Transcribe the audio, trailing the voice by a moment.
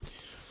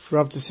We're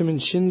up to Siman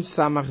Shin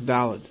Samach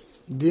Daled.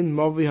 Din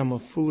Movi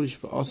Hamafulish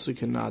v'Asu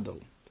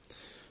Kanadol.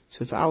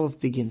 So if Aleph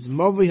begins,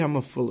 Movi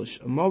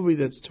Hamafulish, a Movi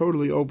that's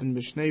totally open,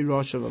 B'Shnei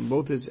Roshav on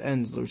both his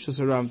ends,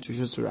 L'Rishus HaRabim to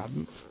Rishus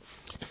HaRabim.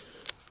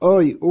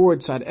 Oy, or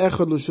Tzad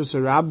Echad L'Rishus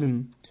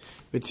HaRabim,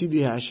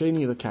 V'Tzidi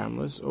HaSheni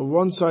L'Karmelis, or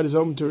one side is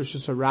open to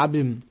Rishus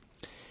HaRabim,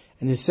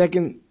 and the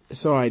second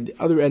side,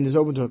 the other end is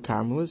open to a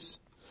Karmelis.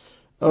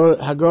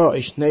 Haga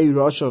Ishnei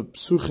Roshav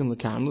Psuchin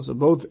L'Karmelis, or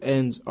both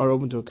ends are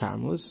open to a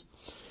Karmelis.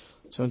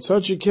 So in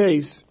such a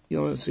case,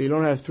 so you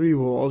don't have three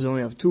walls, you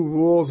only have two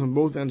walls and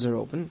both ends are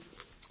open.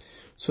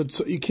 So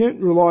you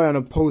can't rely on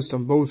a post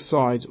on both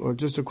sides or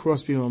just a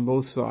crossbeam on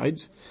both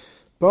sides.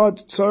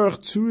 But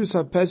tzarech tzuris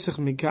ha-pesach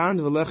mikan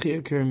v'lechi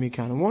eker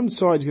mikan. One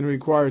side is going to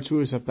require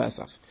tzuris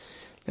ha-pesach.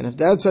 And if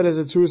that side has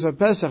a tzuris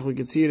ha-pesach, we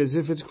can see it as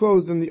if it's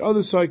closed, then the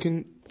other side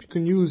can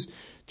use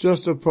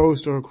just a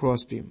post or a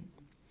crossbeam.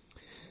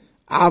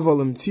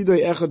 Aval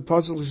tzidoi echad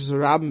pasach l'shus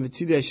harabim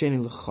v'tzidoi hasheni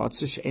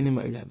l'chatzer she'enim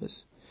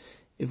ha'irabes.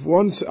 If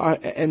one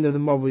end of the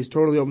Mavi is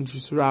totally open to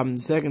Surab,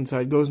 the second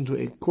side goes into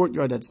a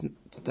courtyard that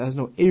has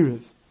no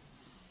Erev,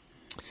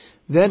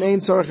 then Ein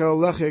Tzarech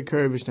Lechi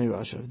Eker B'Shnei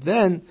Roshav.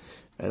 Then,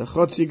 the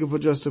Chotz you can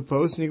put just a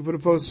post, and you can put a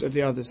post at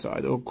the other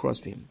side, or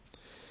crossbeam.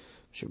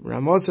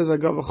 Ramos says,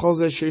 Agav Achol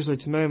Zeh Sheish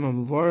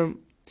L'Tanoim HaMuvarim,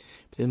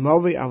 B'Din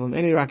Mavi Avlam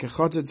Eni Rak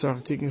Echotze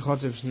Tzarech Tikin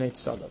Chotze B'Shnei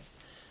Tzadav.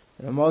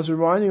 Ramos is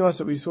reminding us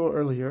that we saw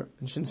earlier,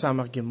 in Shin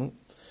Samach Gimel,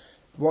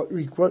 what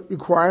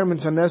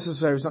requirements are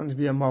necessary for something to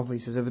be a Mavi. He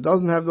says, if it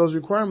doesn't have those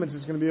requirements,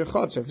 it's going to be a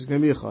Chotzer. If it's going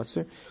to be a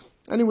Chotzer,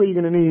 anyway,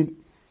 you're going to need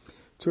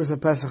Tzuras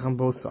HaPesach on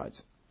both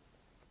sides.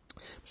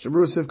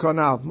 Shabru Siv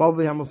Karnal,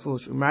 Mavi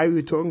HaMafulish. Umari,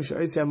 we're talking,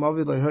 Sha'isi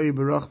HaMavi L'Hoyi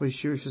Barach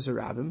B'Shir Shus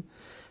HaRabim.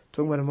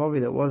 Talking about a Mavi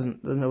that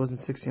wasn't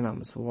 16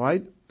 amas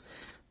wide.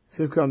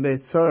 Siv Karn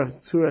Beis Tzorech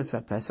Tzuras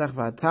HaPesach,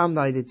 V'atam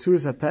Da'idei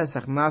Tzuras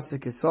HaPesach Nase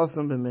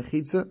Kesosam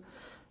B'Mechitza,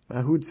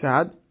 V'Hu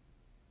Tzad,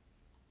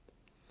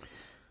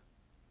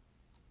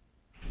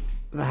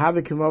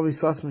 once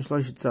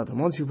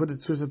you put the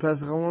Tzuras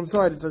HaPesach on one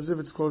side, it's as if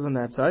it's closed on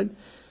that side.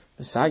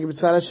 Then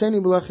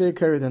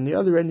the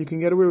other end you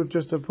can get away with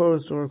just a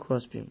post or a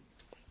crossbeam.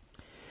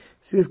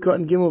 The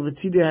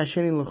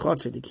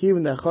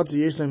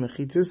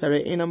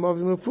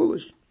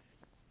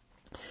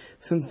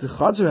since the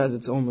Chotzer has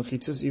its own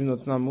mechitzas, even though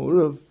it's not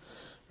mu'urav,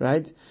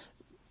 right?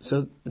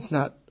 So it's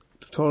not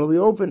totally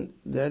open.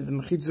 The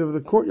mechitzas of the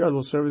courtyard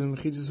will serve as the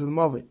mechitzas for the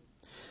Mavi.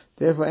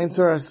 Therefore, ein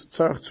tzarech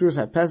tzuras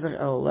ha-pesach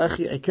el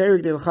lechi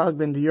ekerik de l'chalak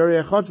ben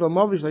diyorei ha-chotz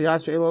l'mavish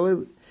l'yasher el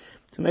alili.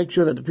 To make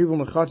sure that the people in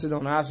the chotz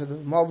don't answer the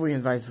mavi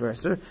and vice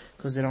versa,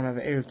 because they don't have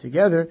an erev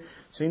together,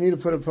 so you need to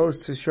put a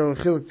post to show a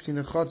chiluk between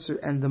the chotz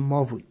and the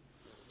mavi.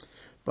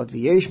 But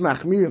v'yesh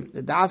machmirim,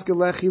 the dafke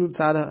lechi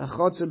l'tzada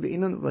ha-chotz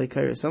be'inan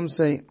v'lekeir. Some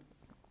say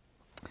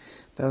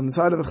that on the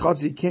side of the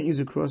chotz you can't use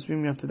a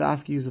crossbeam, you have to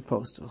dafke use a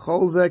post.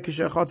 Chol zeh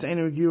kisher chotz ein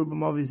regil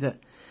b'mavi zeh.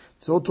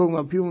 It's all talking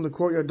about people in the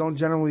courtyard don't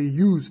generally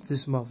use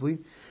this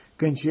Mavi.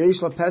 They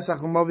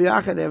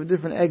have a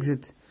different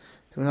exit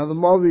to another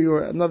Mavi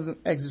or another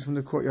exit from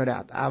the courtyard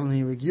out. If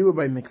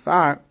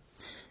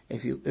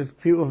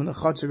people from the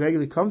Chotzer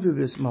regularly come through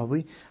this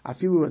Mavi,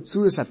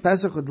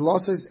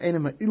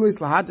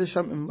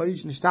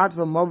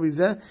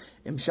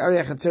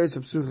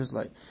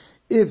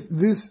 if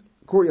this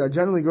courtyard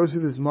generally goes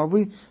through this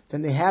Mavi,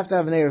 then they have to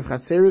have an Erev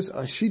Chatzeris,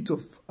 a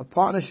shituf, a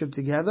partnership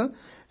together.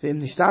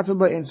 Then you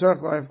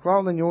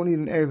won't need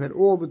an Erev at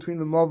all between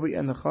the Mavi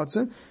and the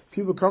Chatzer.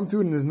 People come through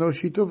and there's no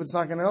shituf, it's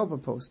not going to help a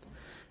post.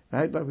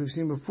 Right? Like we've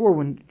seen before,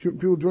 when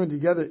people join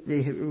together,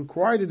 they are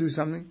required to do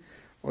something,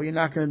 or you're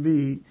not going to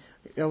be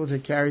able to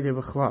carry their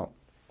Bechlal.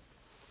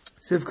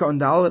 Sivka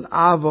and Dalet,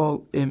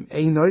 Avol im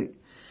Einoi. It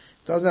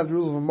doesn't have the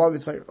rules of a Mavi,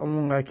 it's like a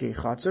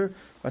Chatzer.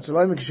 If it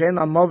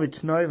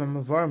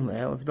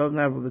doesn't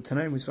have the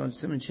Tanaim we saw in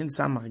Siman Shin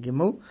Samach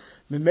Gimel,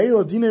 then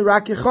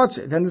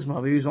this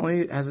Mavi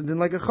only has a din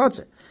like a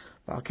Chotzer.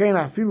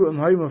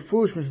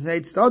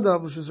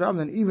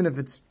 Then even if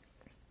it's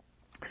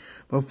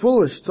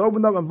foolish, it's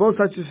opened up on both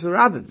sides to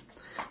Rabim.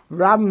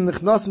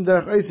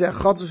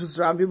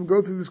 People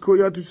go through this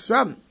courtyard to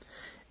Rabim.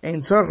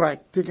 And so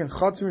like taking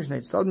Chotzer Mishnei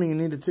Tzad, meaning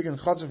you need to take in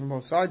Chotzer from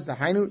both sides. The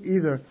Hainu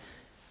either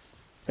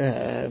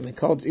we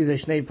call it either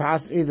Shnei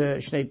Pas,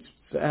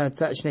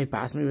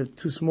 with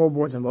two small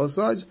boards on both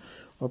sides,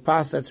 or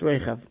Pas that's where you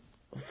have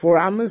 4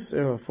 amas,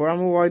 or 4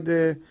 amma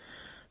wide,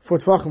 4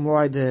 tvachim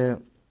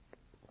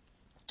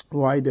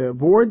wide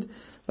board,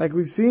 like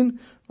we've seen,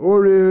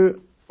 or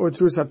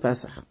Tzuras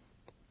HaPesach.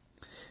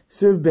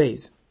 Siv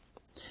Beis.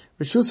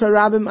 Rishus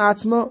HaRabim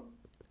Atzma,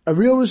 a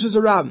real Rishus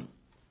HaRabim.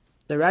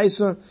 The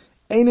Raisa,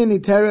 ain't any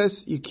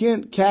terrace, you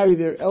can't carry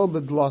their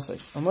elbed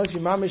glosses, unless you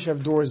mamish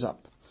have doors up.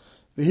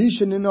 And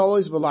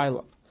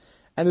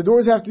the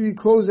doors have to be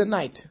closed at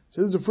night.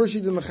 So this is the first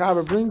sheet the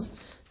Mechaber brings,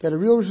 that a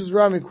real Rishus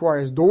HaRabim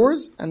requires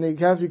doors, and they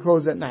have to be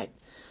closed at night.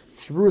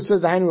 Shabru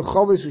says, Hainu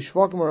Chavis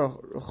Ushvakim or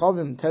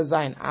Chavim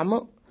Tezayin Amma.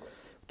 We're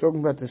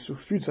talking about the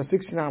streets are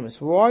 16 amas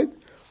wide.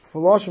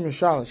 Fulashim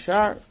Mishal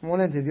Shar, from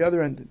one end to the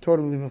other end,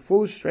 totally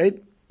full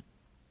straight.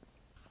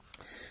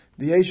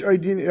 The Yesh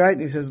Oidin, right?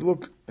 He says,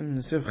 look, in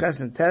the Sif Ches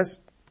and Tes,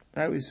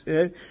 right? With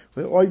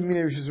Oid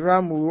Mina Rishus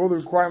Ram, all the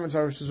requirements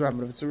are Rishus Ram.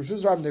 But if it's a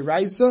Rishus Ram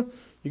Deraisa,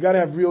 you gotta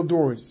have real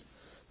doors.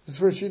 This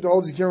first sheet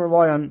holds you can't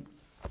rely on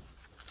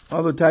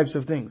other types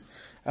of things.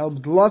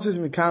 Because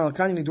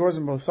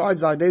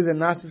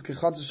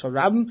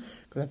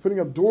they're putting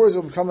up doors,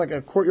 it'll become like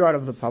a courtyard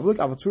of the public.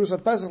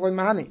 Tzuras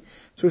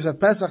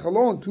Pesach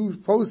alone, 2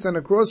 posts and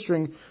a cross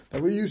string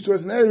that we're used to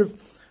as an Erev,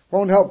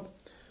 won't help.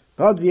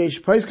 Some say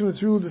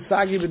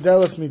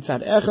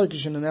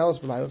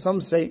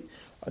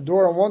a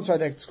door on one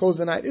side that's closed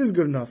at night is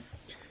good enough.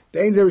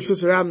 Since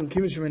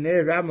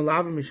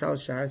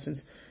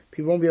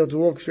people won't be able to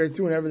walk straight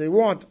through whenever they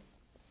want,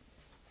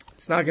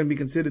 it's not going to be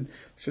considered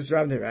just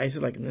Rav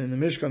Deraisa, like in the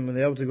Mishkan when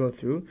they're able to go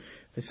through.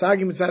 Then if you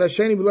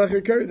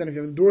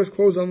have the doors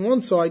closed on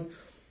one side,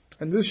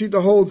 and this sheet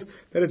holds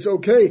that it's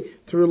okay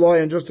to rely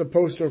on just a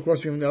post or a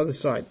crossbeam on the other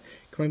side.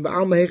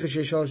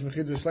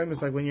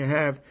 It's like when you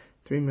have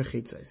 3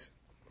 mechitzas.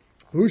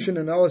 Hushin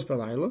and Elis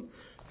Balayla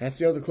has to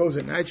be able to close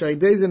at night.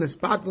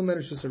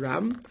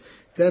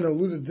 Then it'll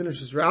lose its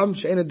dinner's ram.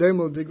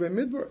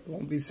 It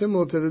won't be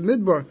similar to the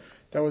midbar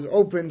that was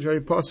opened, that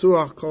it was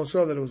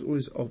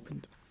always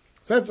opened.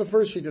 So that's the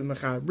first sheet that the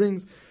Mechaber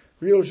brings.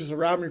 Real Rosh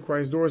Hashanah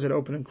requires doors that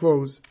open and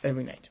close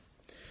every night.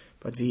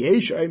 But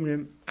v'yesh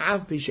oimrim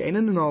av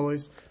b'she'enan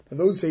always, that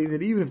those say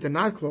that even if they're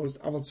not closed,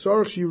 aval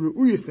tzarich shiru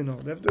uyis to know.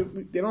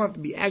 They don't have to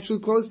be actually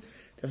closed. They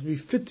have to be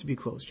fit to be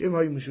closed. If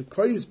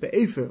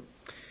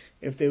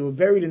they were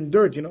buried in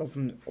dirt,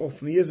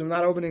 from years of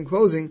not opening and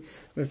closing,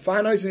 with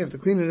fine ice, and you have to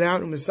clean it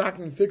out and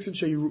fix it,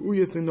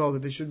 that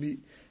they should be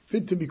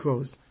fit to be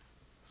closed.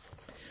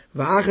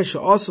 After you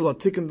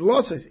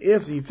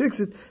fix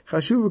it,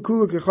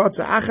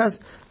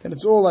 then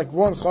it's all like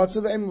one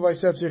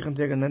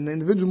chatzah, and then the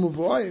individual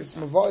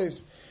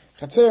mavayis,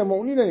 chatzah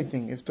won't need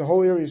anything. If the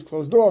whole area is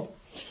closed off,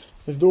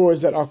 with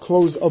doors that are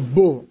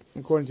closable,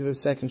 according to the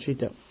second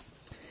shita.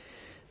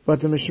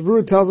 But the Mishnah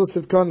Berurah tells us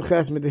if Kan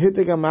Ches with the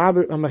Hittig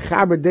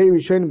HaMechaber Dei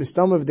Rishonim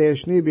B'Stam of Dei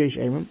Shni B'Yesh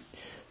Emrim,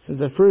 since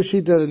the first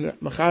shita the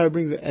Mechaber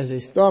brings it as a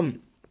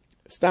stam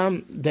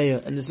Dei,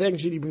 and the second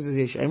shita he brings it as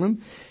Yesh Emrim,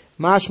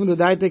 Mashma the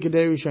Daitek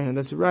Dei Rishonim.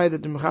 That's right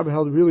that the Mechaber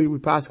held really we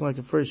pass like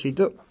the first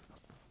shita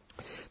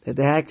that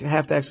they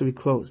have to actually be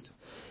closed.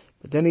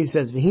 But then he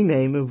says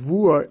V'hinei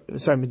Mevur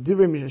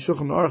Medivrei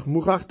Shulchan Aruch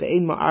Muchach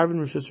De'ein Ma'arvin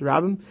Rishus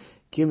Rabbim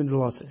Kim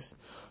Delosses.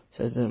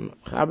 Says the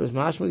Mechaber's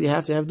Mashma you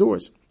have to have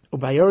doors.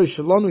 Ubayori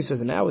Shalom, he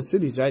says in our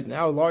cities, right? In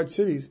our large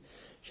cities,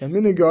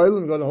 Shemini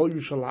Goyim, we go to whole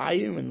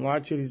Yerushalayim, and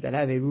large cities that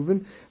have a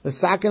Reuven. The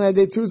second I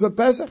did Tzuzah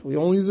Pesach. We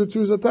only use a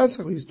Tzuzah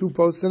Pesach. We use 2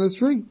 posts and a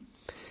string.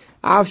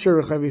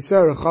 After Rechav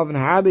Rechav and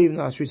Harabi, even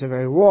though the streets are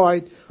very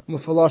wide,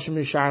 Mufalashim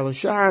Yishar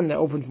L'Shar, and they're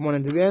open from one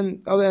end to the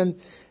other end.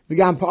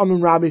 Began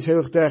Pa'amim Rabbi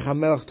Sheiluch Derech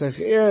HaMelech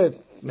Terech.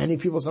 Many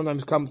people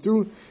sometimes come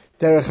through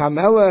Derech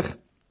HaMelech,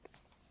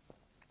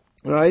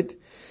 right?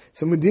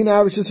 So Medina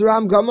have Rishus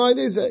Ram Gamma.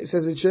 He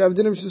says it should have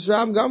dinner Rishus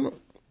Ram Gamma.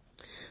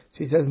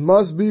 She says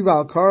must be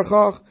Val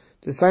Karchach.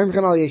 The same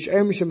Canal Yesh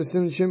Em Shem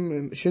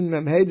Shin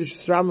Mem Hey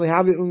Rishus Ram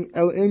Lehavi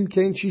El Im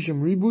Kain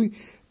Shishim Ribui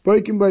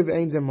Boikim Boy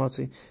Ve'Ein Zem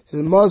Matzi. Says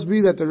it must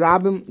be that the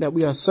Rabbim that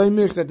we are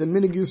Seimich that the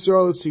Minig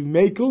Yisrael is to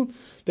Mekel,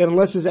 that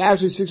unless there's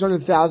actually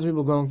 600,000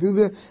 people going through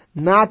there,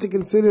 not to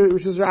consider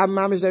Rishus Ram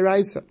Mamish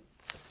Deraisa.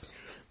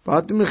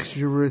 But the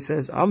Mishnah Berurah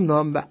says,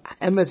 "Amnam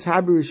emes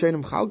haber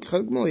rishonim chalk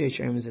chagmo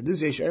yeshem." Said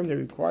this yeshem that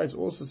requires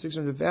also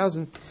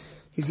 600,000.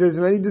 He says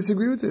many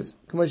disagree with this.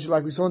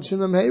 Like we saw in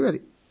Shimon Hay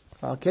already.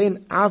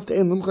 Alkein after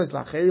em lumchas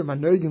lacherim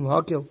hanogim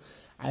hakil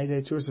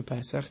aydei tzursa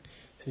Pesach.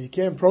 Says you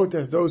can't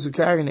protest those who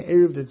carry an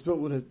eruv that's built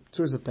with a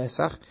tzursa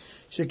Pesach.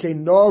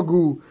 Shekein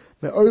nagu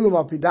me'olam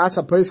al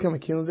pidasa pesachim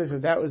akilon.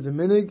 Says that was the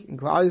minig in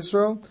Klal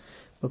Yisrael.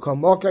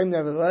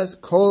 Nevertheless,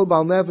 Kol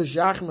Bal Nefesh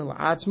Yachim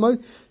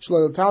La'atzmai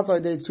Shlo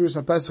Yotatai Dei Tzurus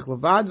HaPesach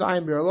Levad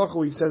V'ayim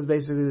B'Yarlocha. He says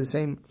basically the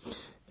same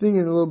thing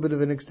in a little bit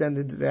of an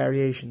extended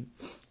variation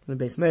in the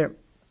base mayor.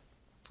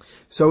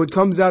 So it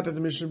comes out that the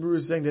Mishnah Berurah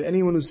is saying that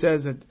anyone who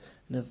says that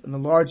in a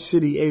large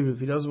city Eruv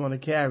he doesn't want to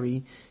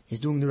carry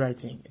is doing the right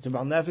thing. It's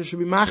about Nefesh should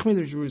be Machmir,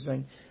 the Mishnah Berurah is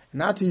saying, and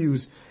not to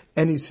use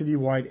any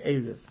citywide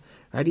Eruv.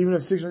 Right, even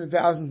if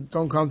 600,000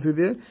 don't come through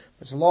there,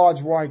 there's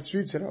large, wide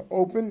streets that are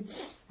open,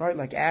 right,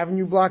 like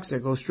avenue blocks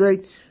that go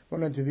straight,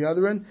 one end to the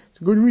other end.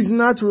 It's a good reason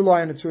not to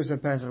rely on the Tzurus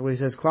HaPesach, where he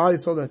says, Klal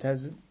Yisrael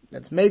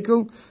that's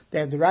Mekel, they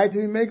have the right to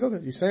be Mekel, they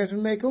have the same to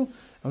be Mekel,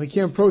 and we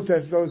can't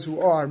protest those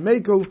who are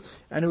Mekel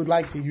and who would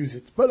like to use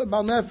it. But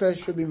about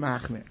Nefesh should be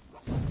Machmir.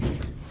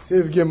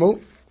 Siv Gimel,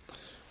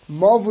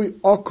 Mavui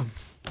Okum,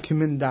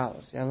 Kimin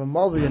Dalas. You have a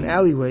Mavui, an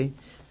alleyway,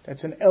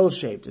 that's an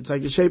L-shaped. It's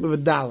like the shape of a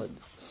Dalet.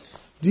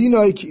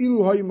 Dinai ki'ilu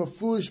hayu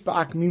mafulish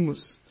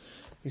ba'akmimus.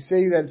 We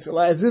say that it's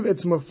as if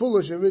it's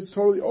mafulish, if it's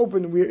totally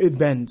open where it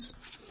bends.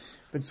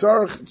 But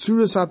tzarich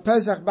tzuras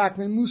ha'pesach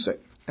ba'akmimusay.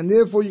 And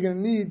therefore you're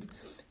going to need,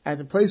 at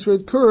the place where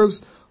it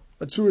curves,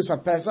 a tzuras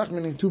ha'pesach,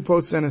 meaning 2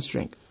 posts and a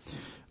string.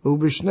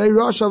 And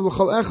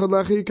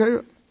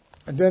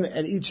then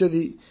at each of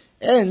the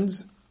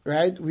ends,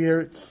 right,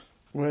 where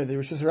the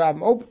Rishus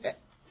Rabbim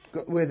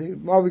where the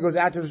Mavi goes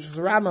out to the Rosh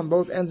Hashanah on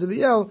both ends of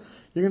the L,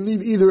 you're going to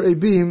need either a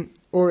beam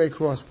or a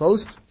cross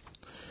post.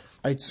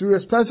 Or a full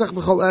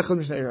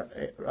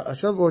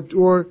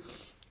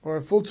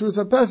Tzuras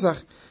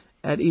HaPesach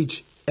at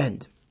each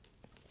end.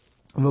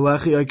 And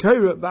if you have a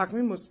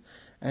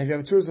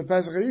Tzuras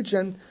HaPesach at each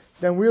end,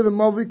 then where the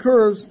Mavi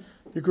curves,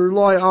 you could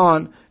rely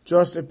on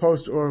just a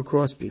post or a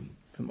cross beam.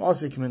 From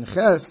Osik Min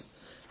Ches,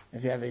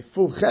 if you have a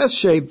full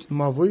Ches-shaped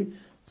Mavi,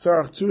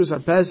 at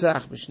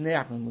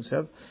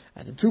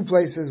the two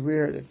places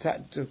where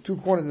the two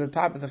corners of the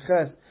top of the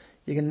Ches,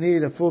 you're going to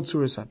need a full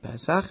Tzuras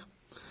HaPesach.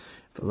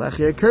 In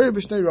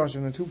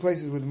the two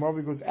places where the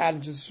Mavi goes out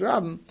into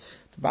the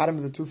bottom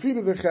of the 2 feet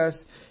of the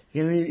Ches,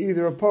 you're going to need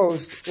either a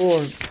post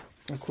or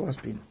a cross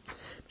beam.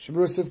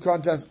 Shabur Siv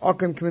contest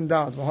Akim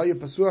Kmindal. V'haya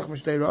Pasuach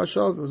Mishnei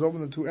Rashav. It was open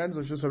the two ends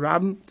of Shus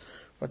HaRabim,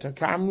 but are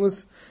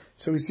carmeless.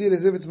 So we see it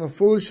as if it's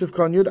Mafulish of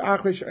Kan Yud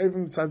Achresh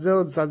Evim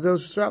Tzadzel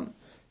Shus HaRabim.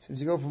 Since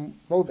you go from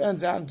both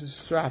ends out into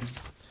Shus HaRabim.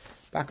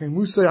 Back in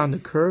Musay on the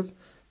curve.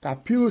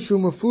 Ta'pilushu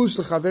Mafulish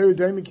L'Chaveri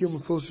Daimiki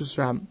Mafulish Shus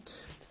HaRabim.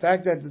 The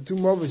fact that the two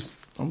Mavis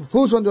are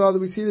Mafulish one to the other,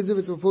 we see it as if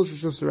it's Mafulish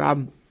Shus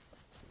HaRabim.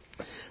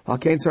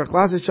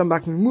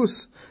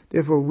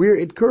 Therefore, where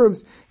it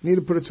curves, you need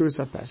to put a Tzuras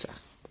HaPesach.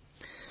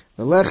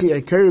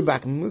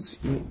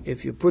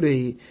 If you put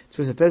a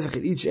Tzuras HaPesach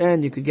at each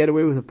end, you could get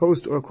away with a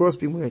post or a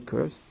crossbeam where it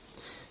curves.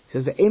 He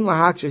says,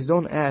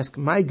 don't ask,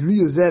 why,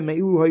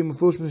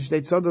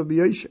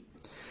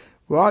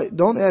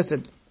 don't ask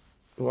that,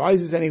 why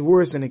is this any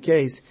worse in a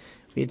case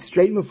we had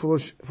straight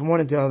Mefulush from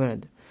one end to the other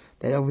end?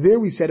 That over there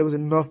we said it was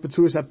enough, but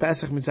Tzuras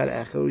HaPesach mitzad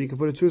echel, you could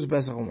put a Tzuras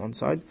HaPesach on one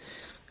side,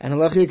 and a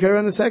Lechi Akira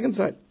on the second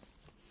side.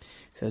 He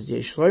says,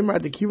 since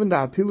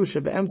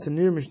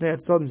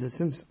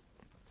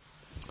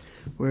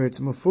where it's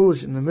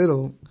mafulish in the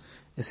middle,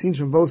 it seems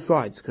from both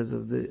sides because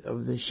of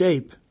the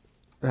shape,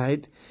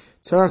 right?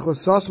 You have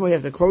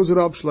to close it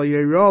up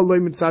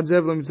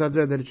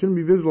that it shouldn't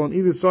be visible on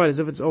either side as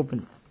if it's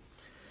open.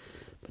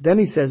 But then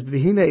he says,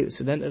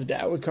 so then if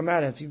that would come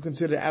out, if you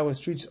consider our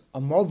streets a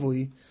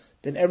mavui,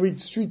 then every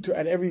street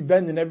at every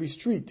bend in every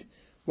street,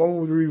 one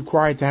would be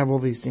required to have all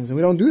these things, and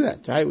we don't do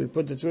that, right? We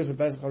put the Tzuras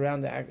HaPesach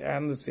around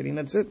the city, and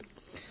that's it.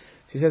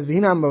 So he says,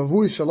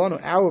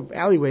 our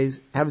alleyways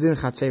have din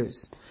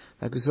chatzeris.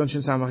 Like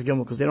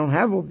because they don't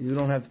have all these. You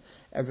don't have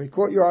every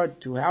courtyard,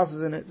 2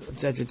 houses in it,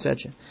 etc.,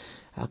 etc.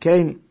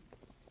 Okay.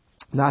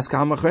 Because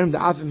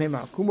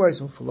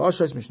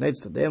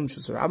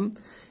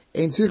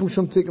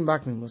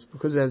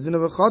there's din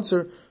of a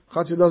chatzer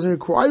doesn't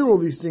require all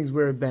these things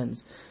where it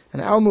bends.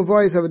 And our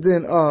mavayis have a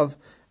din of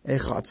a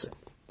chatzer.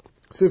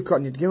 Siv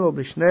Katan Yud Gimel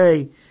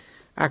b'shnei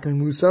akmin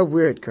musav,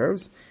 where it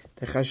curves.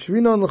 Since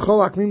people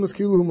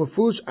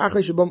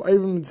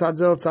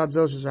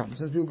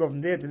go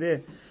from there to there,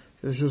 to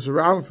the Shus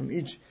HaRabim from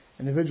each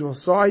individual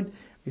side,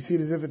 we see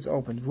it as if it's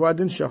open. If you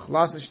wanted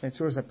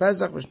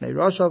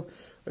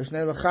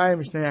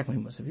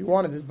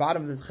the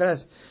bottom of the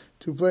Ches,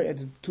 two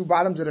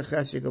bottoms of the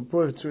Ches, you can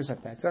put a Tzuras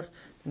HaPesach,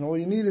 and all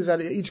you need is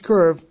at each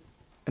curve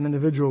an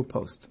individual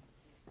post.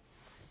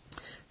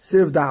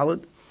 Siv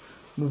Dalet,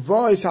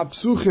 Mavayis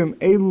hapsuchim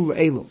elu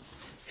elu.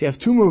 If you have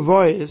 2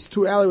 mavayis,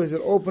 2 alleyways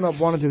that open up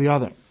one into the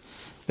other,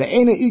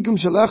 and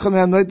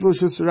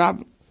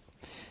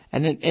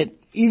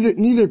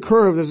neither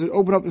curve does it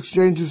open up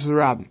straight into Shus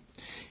HaRabim.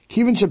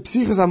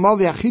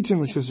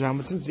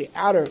 But since the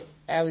outer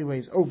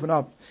alleyways open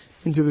up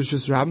into the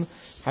Shus HaRabim,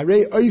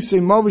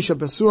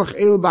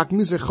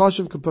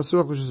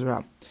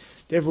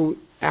 therefore,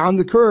 on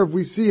the curve,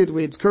 we see it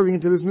where it's curving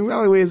into this new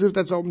alleyway as if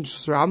that's open to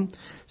Shus HaRabim,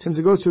 since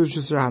it goes to the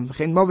Shus HaRabim.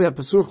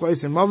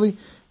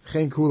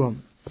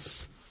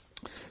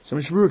 So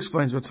Mishmur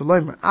explains what's a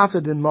leimer.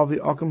 After the Mavi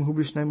Akum Hu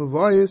B'shnei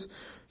Mavayis,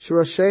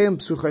 Shurasheim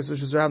Psuchais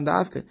Shus HaRabim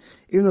Da'afke.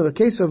 Even though the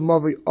case of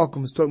Mavi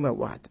Akum is talking about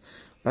what?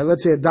 By,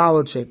 let's say, a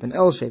Dalet shape, an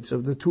L shape, so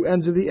the 2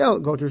 ends of the L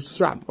go to Shus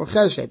HaRabim, or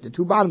Ches shape, the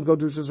 2 bottoms go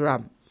to Shus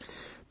HaRabim.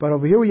 But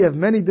over here we have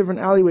many different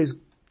alleyways,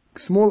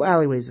 small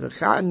alleyways. So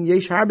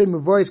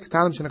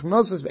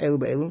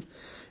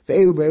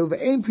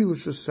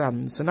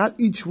not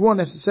each one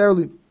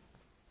necessarily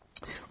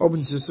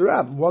opens Shus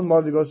HaRabim. One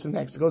Mavi goes to the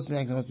next, goes to the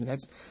next, goes to the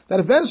next.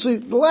 That eventually,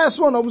 the last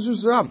one opens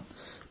Shus HaRabim.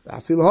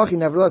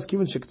 Nevertheless,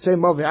 given she could say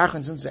Mavi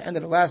Achan, since the end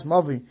of the last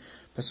Mavi,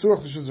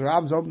 Pasuach Shus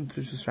HaRabim is open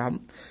to Shus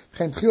HaRabim.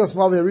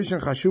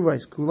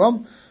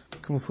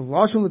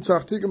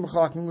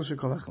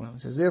 It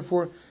says,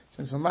 therefore,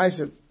 since the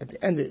Maisa at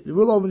the end it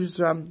will open Shus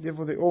HaRabim,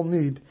 therefore they all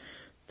need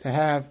to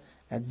have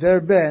at their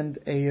bend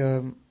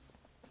a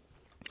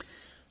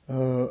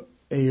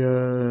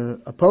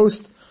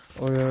post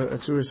or a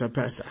Tzuras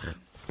HaPesach.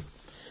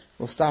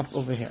 We'll stop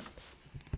over here.